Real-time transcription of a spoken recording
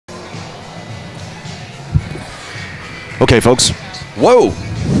Okay, folks. Whoa!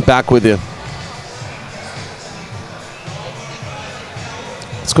 Back with you.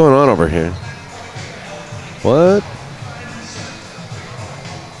 What's going on over here? What?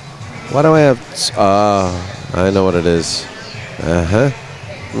 Why do I have... I know what it is. Uh-huh.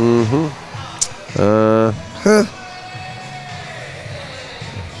 Mm-hmm. Uh-huh.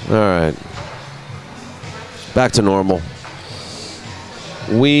 All right. Back to normal.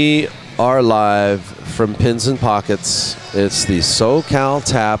 We are live from Pins and Pockets. It's the SoCal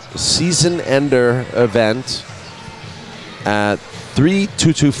Tap Season Ender event at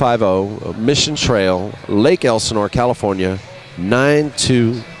 32250 Mission Trail, Lake Elsinore, California,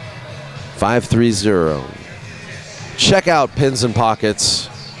 92530. Check out Pins and Pockets.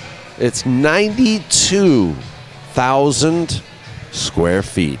 It's 92,000 square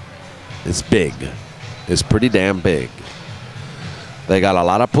feet. It's big. It's pretty damn big. They got a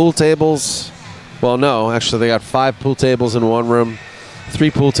lot of pool tables. Well, no, actually they got 5 pool tables in one room, 3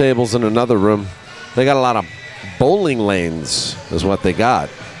 pool tables in another room. They got a lot of bowling lanes is what they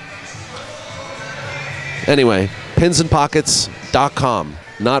got. Anyway, pinsandpockets.com.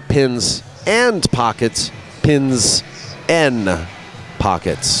 Not pins and pockets, pins and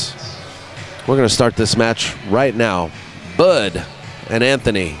pockets. We're going to start this match right now. Bud and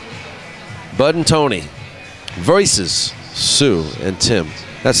Anthony. Bud and Tony versus Sue and Tim.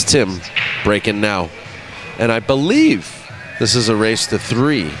 That's Tim breaking now. And I believe this is a race to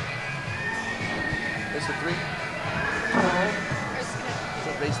 3. Race to 3? Is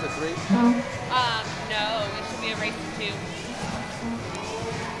it race to 3? No, it should be a race to 2.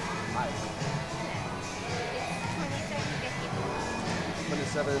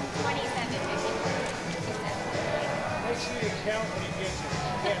 It's 27.50. 27.50. Make sure you count when you get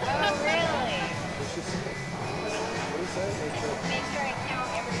you. Oh, really? Make sure I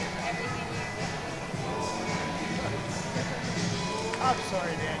count everything. I'm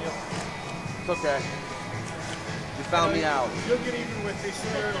sorry, Daniel. It's okay. You found me out. You'll get even with me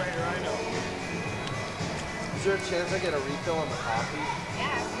sooner or later, I know. Is there a chance I get a refill on the coffee?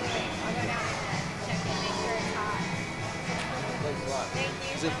 Yeah, absolutely. I'll go down and check and make sure it's hot. Thanks a lot. Thank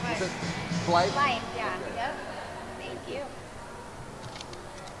you Is so it much. Blythe? Life, yeah. Yep. Thank you.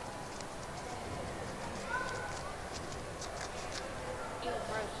 Ew,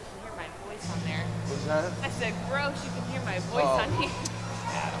 gross, you can hear my voice on there. What's that? I said, gross, you can hear my voice on here.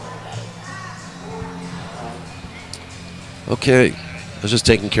 Okay. I was just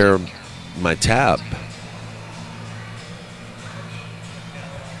taking care of my tab.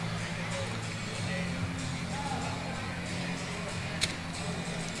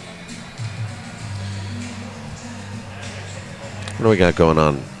 What do we got going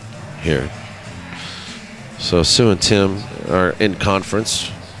on here? So Sue and Tim are in conference.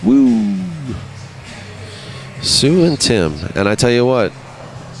 Woo! Sue and Tim. And I tell you what,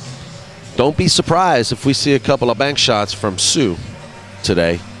 don't be surprised if we see a couple of bank shots from Sue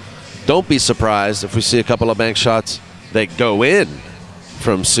today. Don't be surprised if we see a couple of bank shots that go in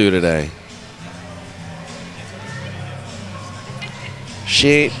from Sue today.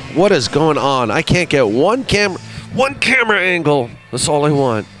 What is going on? I can't get one camera angle. That's all I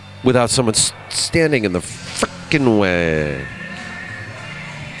want without someone standing in the frickin' way.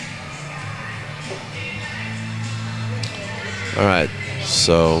 All right,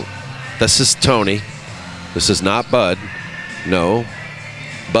 so this is Tony. This is not Bud. No,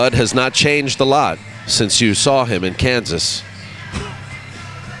 Bud has not changed a lot since you saw him in Kansas.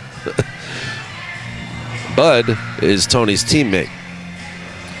 Bud is Tony's teammate.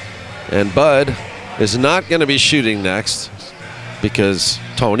 And Bud is not going to be shooting next because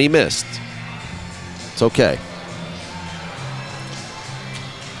Tony missed. It's okay.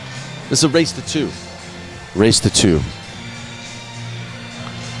 This is a race to 2. Race to 2.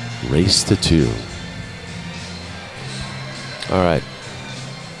 Race to 2. All right.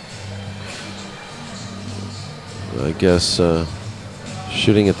 I guess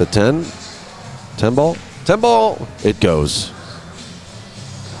shooting at the 10. 10 ball? 10 ball! It goes.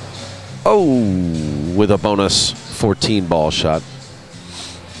 Oh, with a bonus 14 ball shot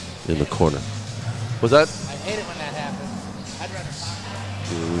in the corner. Was that? I hate it when that happens. I'd rather.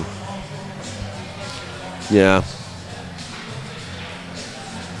 Yeah.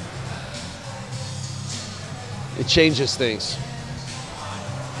 It changes things.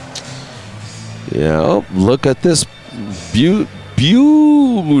 Yeah. Oh, look at this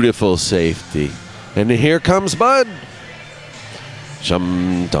beautiful safety. And here comes Bud.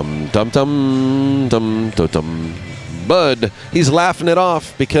 Dum dum dum dum dum dum dum. Bud, he's laughing it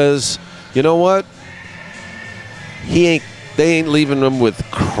off because you know what? They ain't leaving him with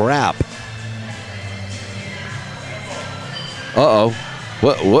crap. Uh-oh.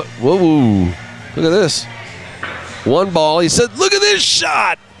 What? Whoa. Look at this. One ball. He said, look at this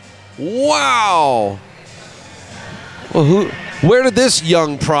shot. Wow. Well, where did this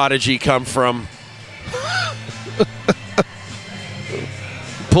young prodigy come from?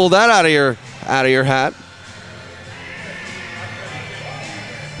 Pull that out of your hat.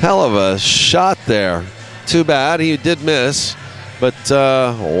 Hell of a shot there. Too bad he did miss, but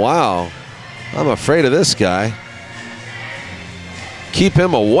wow, I'm afraid of this guy. Keep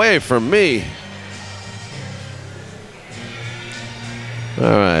him away from me. All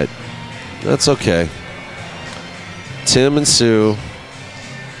right, that's okay. Tim and Sue.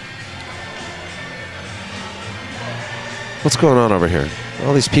 What's going on over here?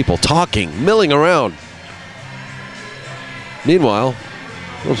 All these people talking, milling around. Meanwhile,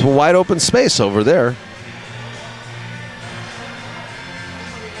 there's a wide open space over there.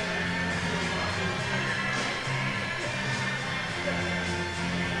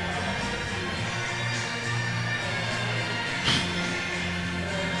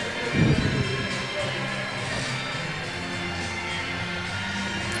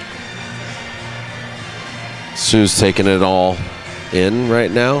 Sue's taking it all in right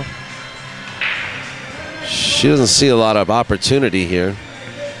now. She doesn't see a lot of opportunity here.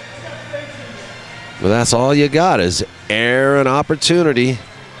 But that's all you got is air and opportunity.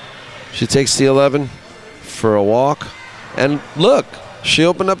 She takes the 11 for a walk. And look, she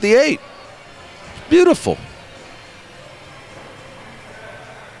opened up the 8. Beautiful.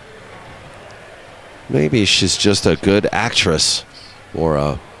 Maybe she's just a good actress or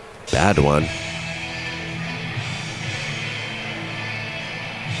a bad one.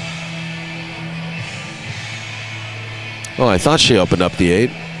 Oh, I thought she opened up the 8.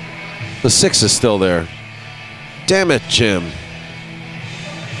 The 6 is still there. Damn it, Jim.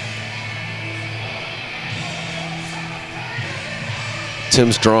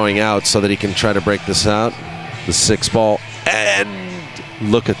 Tim's drawing out so that he can try to break this out. The 6 ball. And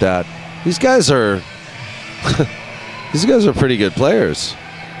look at that. These guys are these guys are pretty good players.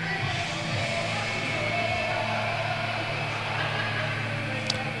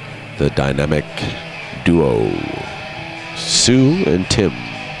 The dynamic duo. Sue and Tim.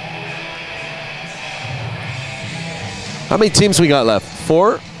 How many teams we got left?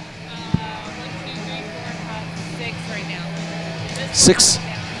 4? 1, 2, 3, 4, 5, 6 right now. Just 6. one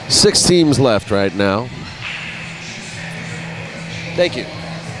down. 6 teams left right now. Thank you.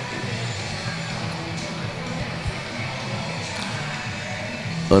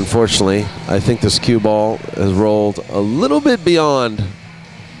 Unfortunately, I think this cue ball has rolled a little bit beyond.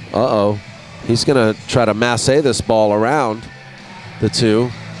 Uh-oh. He's going to try to masse this ball around the 2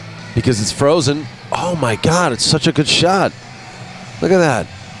 because it's frozen. Oh, my God. It's such a good shot. Look at that.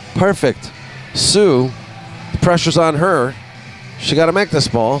 Perfect. Sue, the pressure's on her. She got to make this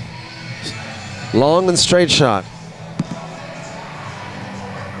ball. Long and straight shot.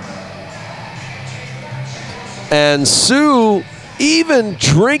 And Sue, even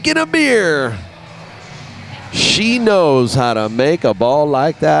drinking a beer, she knows how to make a ball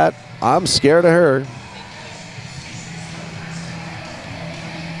like that. I'm scared of her. Did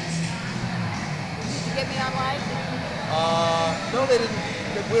you get me on live? No, they didn't.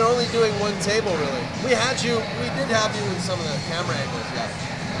 We were only doing one table, really. We did have you in some of the camera angles, yeah.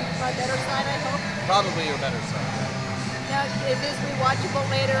 My better side, I hope. Probably your better side. Now, is this rewatchable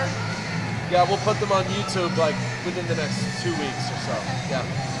later? Yeah, we'll put them on YouTube like within the next 2 weeks or so. Yeah.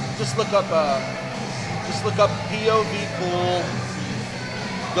 Just look up POVPOOL.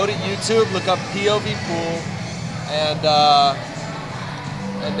 Go to YouTube, look up POVPOOL, and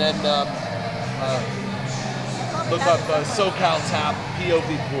then look up SoCal Tap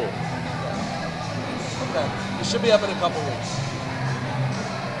POVPOOL. Okay, it should be up in a couple weeks.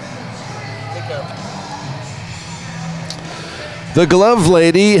 Take care. The glove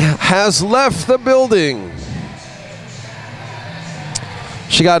lady has left the building.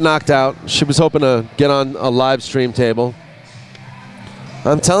 She got knocked out. She was hoping to get on a live stream table.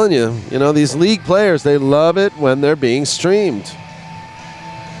 I'm telling you, these league players, they love it when they're being streamed.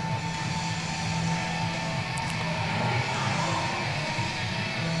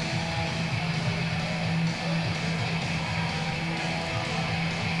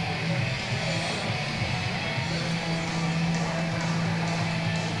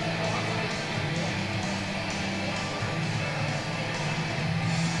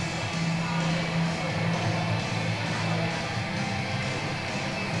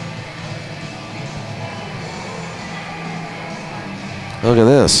 Look at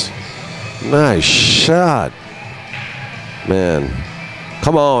this. Nice shot. Man,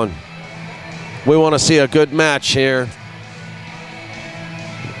 come on. We want to see a good match here.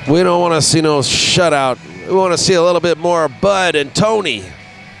 We don't want to see no shutout. We want to see a little bit more Bud and Tony.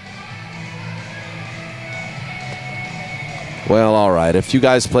 Well, all right. If you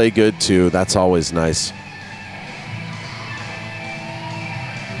guys play good too, that's always nice.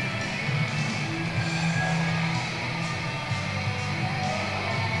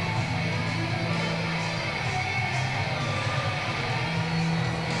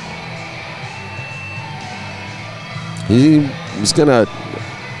 He's going to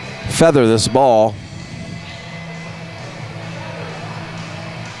feather this ball.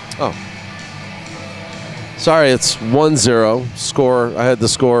 Oh. Sorry, it's 1-0. Score, I had the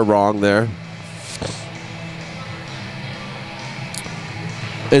score wrong there.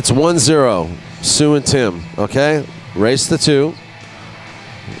 It's 1-0. Sue and Tim, okay? Race the 2.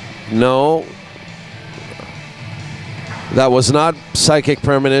 No. That was not psychic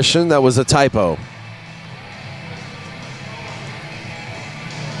premonition. That was a typo.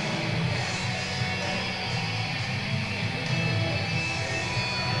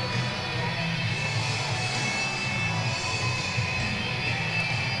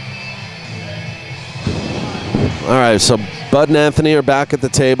 All right, so Bud and Anthony are back at the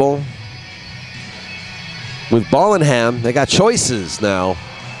table. With ball in hand, they got choices now.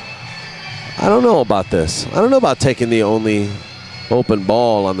 I don't know about this. I don't know about taking the only open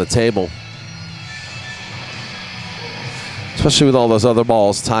ball on the table. Especially with all those other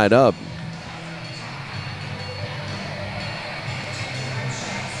balls tied up.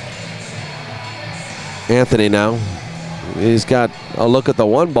 Anthony now. He's got a look at the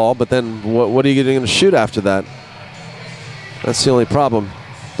one ball, but then what are you going to shoot after that? That's the only problem.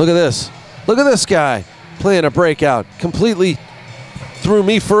 Look at this. Look at this guy playing a breakout. Completely threw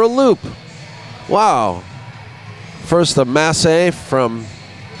me for a loop. Wow. First the masse from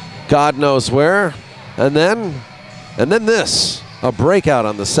God knows where, and then this, a breakout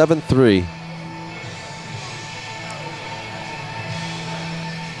on the 7-3.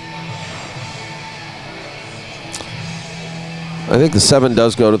 I think the 7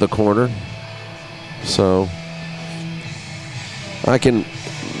 does go to the corner, so I can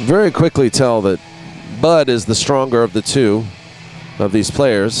very quickly tell that Bud is the stronger of the two of these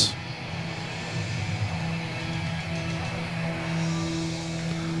players.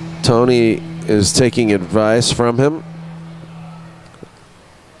 Tony is taking advice from him.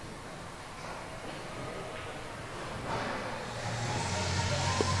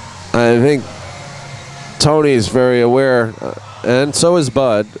 I think Tony is very aware, and so is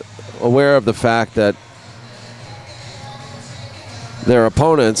Bud, aware of the fact that their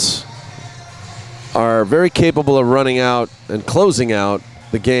opponents are very capable of running out and closing out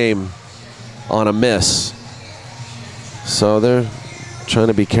the game on a miss. So they're trying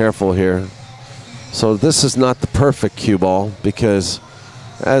to be careful here. So this is not the perfect cue ball because,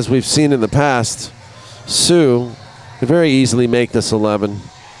 as we've seen in the past, Sue could very easily make this 11.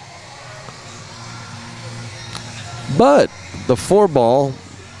 But the 4 ball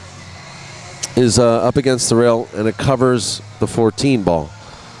is up against the rail, and it covers the 14 ball.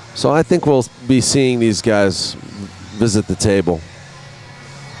 So I think we'll be seeing these guys visit the table.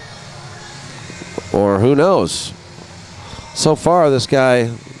 Or who knows? So far, this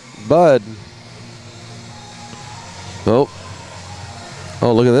guy, Bud. Oh,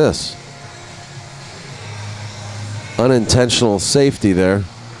 look at this. Unintentional safety there.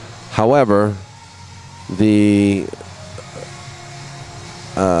 However,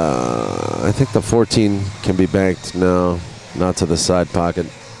 I think the 14 can be banked. No, not to the side pocket.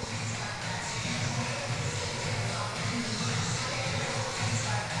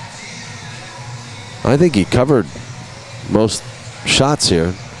 I think he covered most shots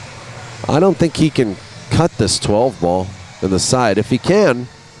here. I don't think he can cut this 12 ball in the side. If he can,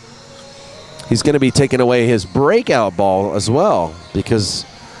 he's going to be taking away his breakout ball as well, because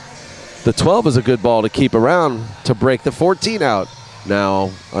the 12 is a good ball to keep around to break the 14 out. Now,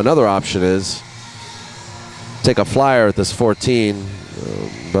 another option is take a flyer at this 14,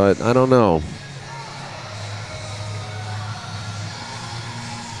 but I don't know.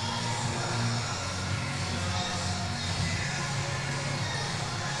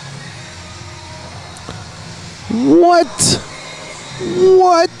 What?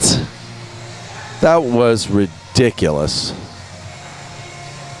 What? That was ridiculous.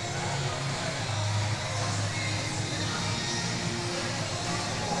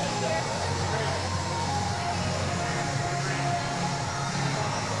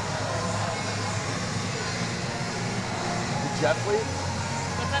 Jeff leave?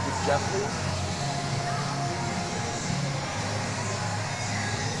 What's that? Did Jeff leave?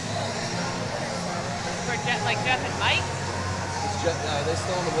 For Jeff, like Jeff and Mike? Is Are they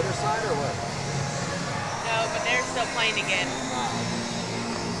still on the winner's side or what? No, but they're still playing again.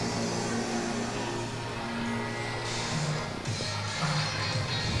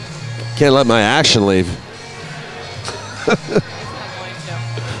 Can't let my action leave. It's not going to.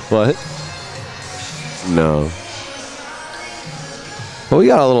 What? No. Well, we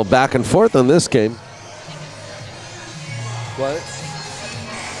got a little back and forth on this game. What?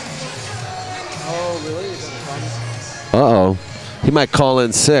 Oh, really? Uh-oh. He might call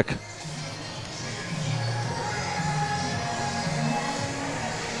in sick.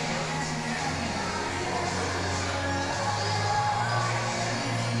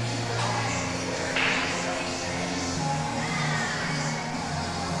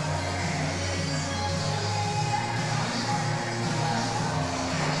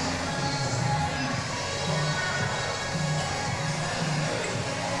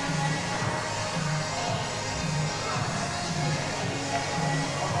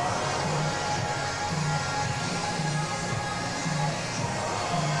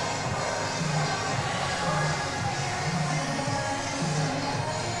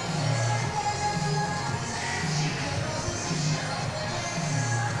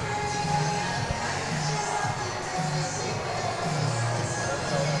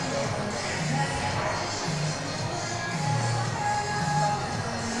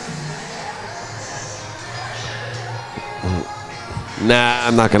 Nah,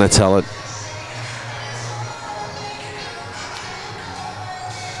 I'm not going to tell it.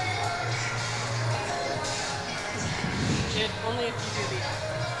 Only if you do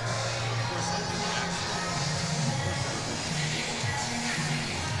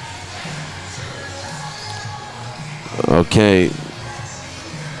the Okay.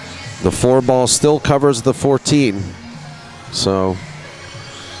 The 4 ball still covers the 14. So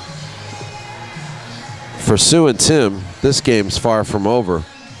for Sue and Tim, this game's far from over.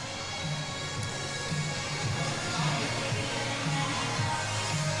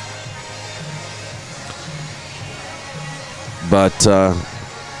 But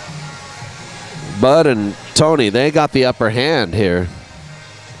Bud and Tony, they got the upper hand here.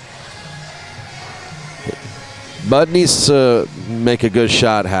 Bud needs to make a good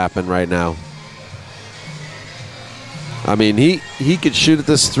shot happen right now. I mean, he could shoot at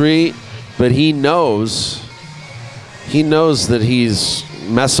this 3, but he knows that he's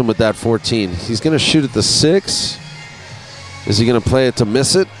messing with that 14. He's going to shoot at the 6. Is he going to play it to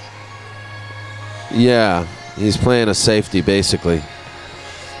miss it? Yeah, he's playing a safety, basically.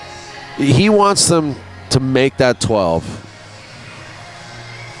 He wants them to make that 12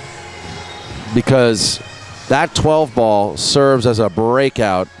 because that 12 ball serves as a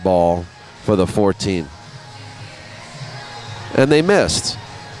breakout ball for the 14. And they missed.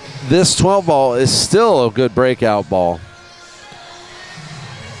 This 12 ball is still a good breakout ball.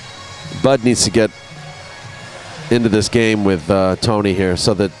 Bud needs to get into this game with Tony here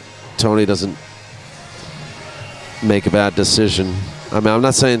so that Tony doesn't make a bad decision. I mean, I'm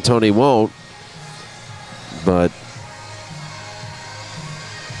not saying Tony won't, but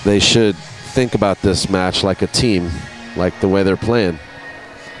they should think about this match like a team, like the way they're playing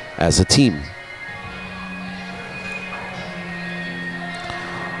as a team.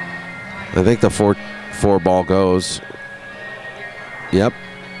 I think the four ball goes. Yep.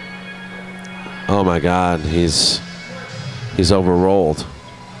 Oh my God, he's overrolled.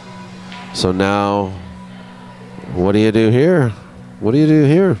 So now, what do you do here? What do you do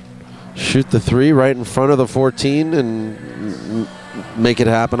here? Shoot the 3 right in front of the 14 and make it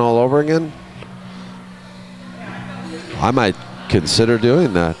happen all over again? I might consider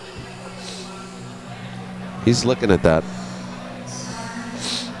doing that. He's looking at that.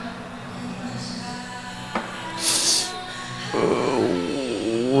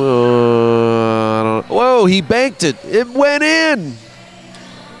 Whoa, he banked it. It went in.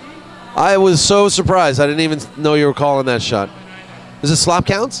 I was so surprised. I didn't even know you were calling that shot. Is it slop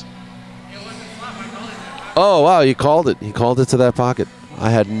counts? Oh, wow, he called it. He called it to that pocket. I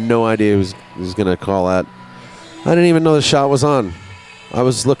had no idea he was going to call that. I didn't even know the shot was on. I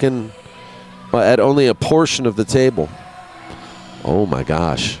was looking at only a portion of the table. Oh, my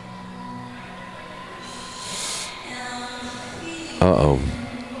gosh. Uh-oh.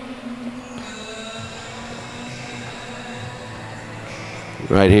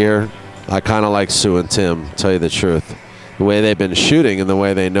 Right here, I kind of like Sue and Tim, to tell you the truth. The way they've been shooting and the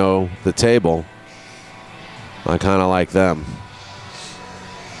way they know the table, I kind of like them.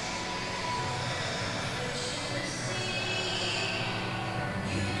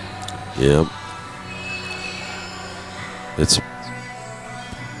 Yep. It's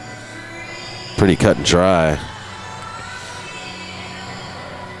pretty cut and dry.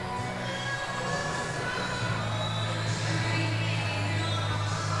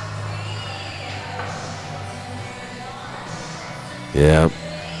 Yeah.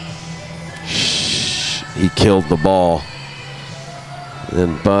 He killed the ball.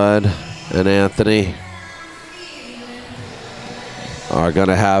 And Bud and Anthony are going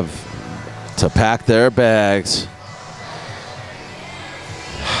to have to pack their bags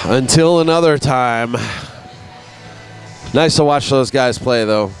until another time. Nice to watch those guys play,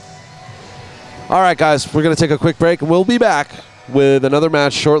 though. All right, guys, we're going to take a quick break, and we'll be back with another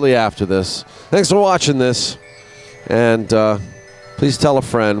match shortly after this. Thanks for watching this. And please tell a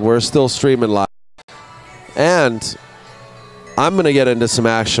friend. We're still streaming live. And I'm going to get into some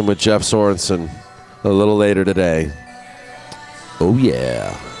action with Jeff Sorensen a little later today. Oh,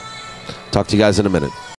 yeah. Talk to you guys in a minute.